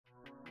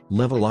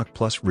Level Lock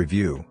Plus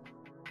Review.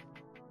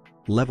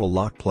 Level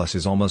Lock Plus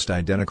is almost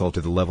identical to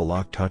the Level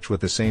Lock Touch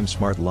with the same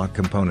smart lock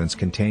components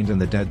contained in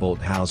the deadbolt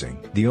housing.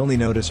 The only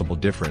noticeable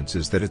difference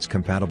is that it's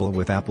compatible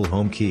with Apple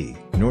HomeKey.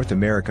 North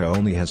America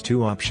only has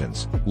two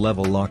options,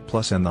 Level Lock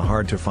Plus and the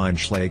hard-to-find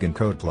Schlage &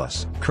 Code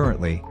Plus.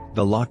 Currently,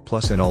 the Lock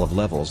Plus and all of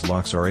Level's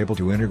locks are able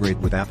to integrate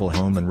with Apple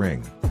Home and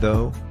Ring,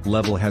 though,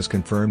 Level has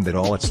confirmed that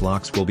all its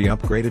locks will be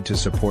upgraded to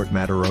support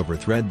Matter over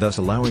Thread, thus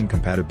allowing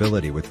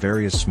compatibility with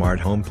various smart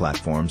home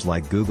platforms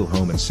like Google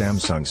Home and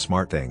Samsung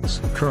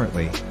SmartThings.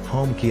 Currently,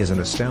 HomeKey is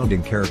an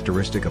astounding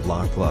characteristic of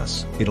Lock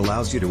Plus. It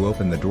allows you to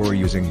open the door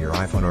using your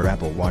iPhone or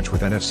Apple Watch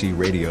with NFC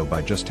radio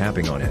by just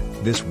tapping on it.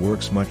 This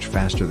works much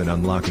faster than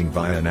unlocking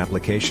via an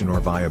application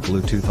or via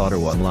Bluetooth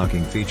auto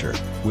unlocking feature,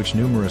 which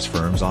numerous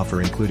firms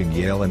offer including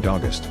Yale and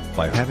August.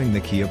 By having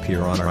the key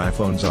appear on our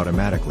iPhones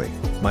automatically,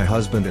 my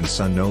husband and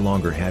son no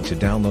longer had to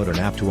download an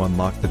app to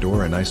unlock the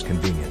door, a nice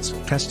convenience.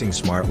 Testing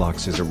smart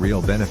locks is a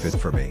real benefit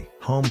for me.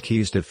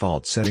 HomeKey's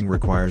default setting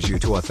requires you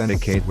to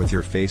authenticate with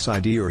your Face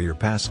ID or your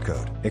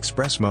passcode.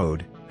 Express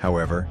mode,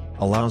 however,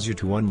 allows you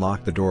to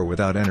unlock the door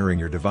without entering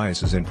your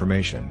device's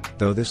information,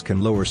 though this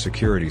can lower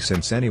security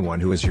since anyone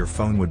who has your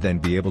phone would then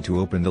be able to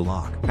open the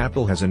lock.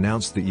 Apple has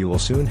announced that you will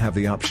soon have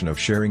the option of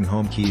sharing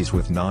home keys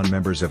with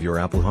non-members of your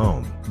Apple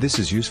home. This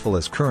is useful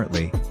as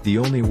currently, the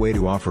only way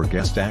to offer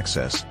guest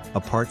access,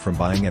 apart from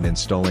buying and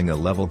installing a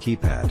Level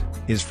keypad,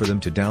 is for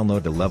them to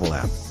download the Level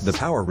app. The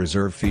Power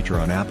Reserve feature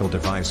on Apple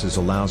devices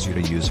allows you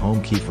to use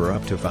HomeKey for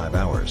up to 5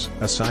 hours.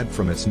 Aside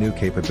from its new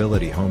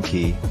capability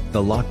HomeKey,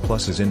 the Lock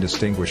Plus is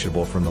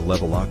indistinguishable from the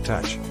Level Lock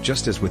Touch.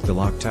 Just as with the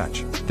Lock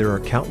Touch, there are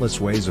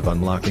countless ways of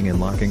unlocking and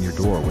locking your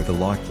door with the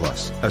Lock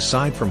Plus.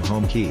 Aside from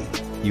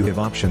HomeKey, you have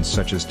options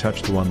such as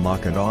Touch to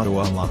unlock and Auto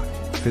unlock,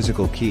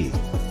 Physical Key,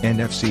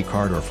 NFC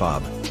card or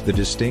fob, the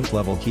distinct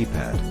Level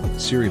keypad,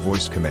 Siri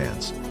voice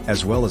commands,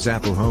 as well as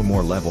Apple Home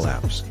or Level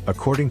apps.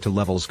 According to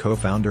Level's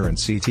co-founder and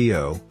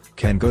CTO,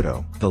 Ken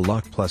Goto, the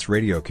Lock Plus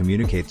radio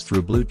communicates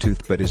through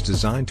Bluetooth but is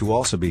designed to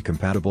also be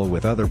compatible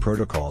with other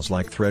protocols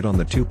like Thread on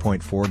the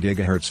 2.4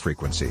 GHz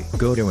frequency.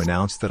 Goto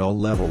announced that all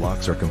Level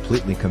locks are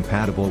completely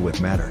compatible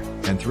with Matter,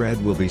 and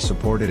Thread will be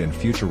supported in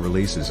future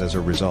releases as a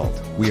result.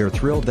 We are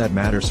thrilled that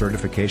Matter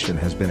certification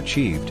has been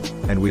achieved,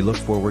 and we look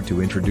forward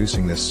to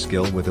introducing this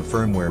skill with a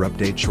firmware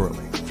update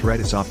shortly. Thread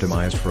is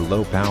optimized for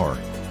low power,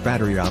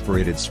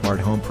 battery-operated smart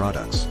home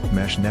products.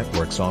 Mesh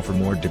networks offer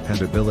more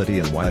dependability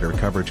and wider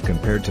coverage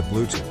compared to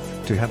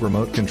Bluetooth. To have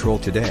remote control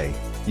today,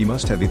 you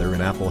must have either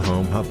an Apple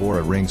Home Hub or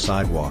a Ring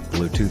Sidewalk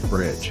Bluetooth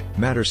bridge.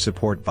 Matter's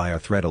support via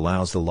Thread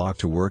allows the lock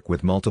to work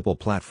with multiple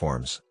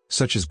platforms,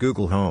 such as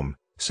Google Home,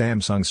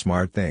 Samsung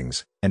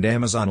SmartThings, and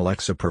Amazon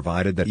Alexa,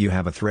 provided that you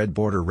have a Thread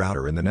border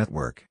router in the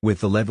network.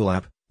 With the Level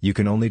app, you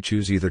can only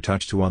choose either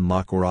Touch to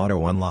unlock or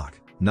Auto unlock,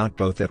 not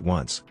both at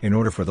once. In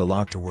order for the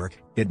lock to work,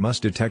 it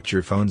must detect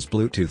your phone's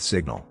Bluetooth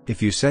signal.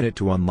 If you set it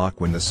to unlock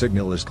when the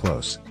signal is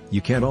close, you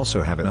can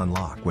also have it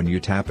unlock when you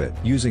tap it.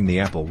 Using the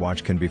Apple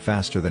Watch can be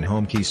faster than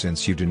HomeKey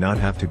since you do not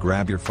have to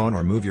grab your phone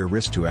or move your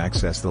wrist to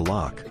access the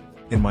lock.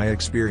 In my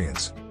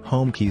experience,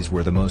 HomeKeys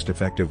were the most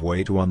effective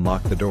way to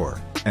unlock the door,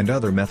 and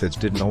other methods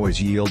didn't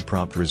always yield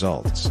prompt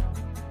results.